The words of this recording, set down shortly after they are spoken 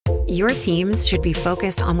Your teams should be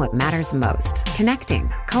focused on what matters most: connecting,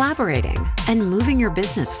 collaborating, and moving your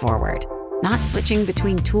business forward, not switching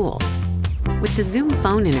between tools. With the Zoom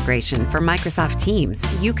Phone integration for Microsoft Teams,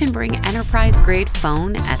 you can bring enterprise-grade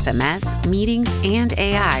phone, SMS, meetings, and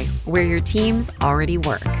AI where your teams already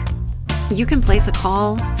work. You can place a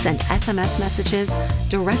call, send SMS messages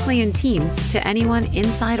directly in Teams to anyone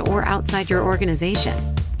inside or outside your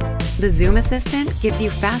organization. The Zoom Assistant gives you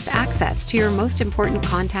fast access to your most important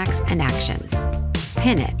contacts and actions.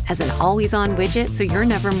 Pin it as an always-on widget so you're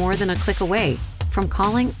never more than a click away from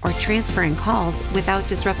calling or transferring calls without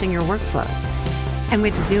disrupting your workflows. And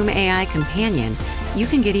with Zoom AI Companion, you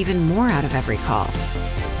can get even more out of every call.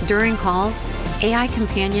 During calls, AI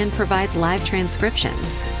Companion provides live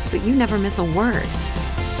transcriptions, so you never miss a word.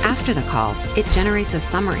 After the call, it generates a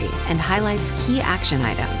summary and highlights key action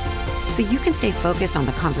items, so you can stay focused on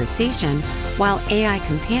the conversation while AI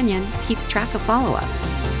Companion keeps track of follow-ups.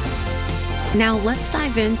 Now let's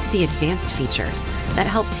dive into the advanced features that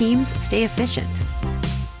help teams stay efficient.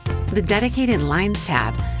 The dedicated Lines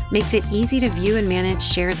tab makes it easy to view and manage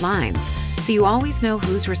shared lines, so you always know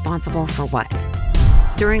who's responsible for what.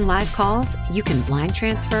 During live calls, you can blind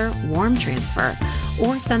transfer, warm transfer,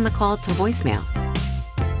 or send the call to voicemail.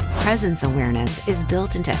 Presence awareness is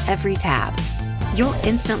built into every tab. You'll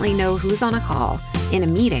instantly know who's on a call, in a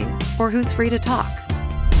meeting, or who's free to talk.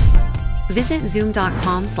 Visit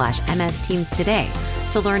zoom.com/MSTeams today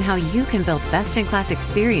to learn how you can build best-in-class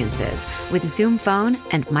experiences with Zoom Phone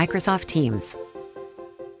and Microsoft Teams.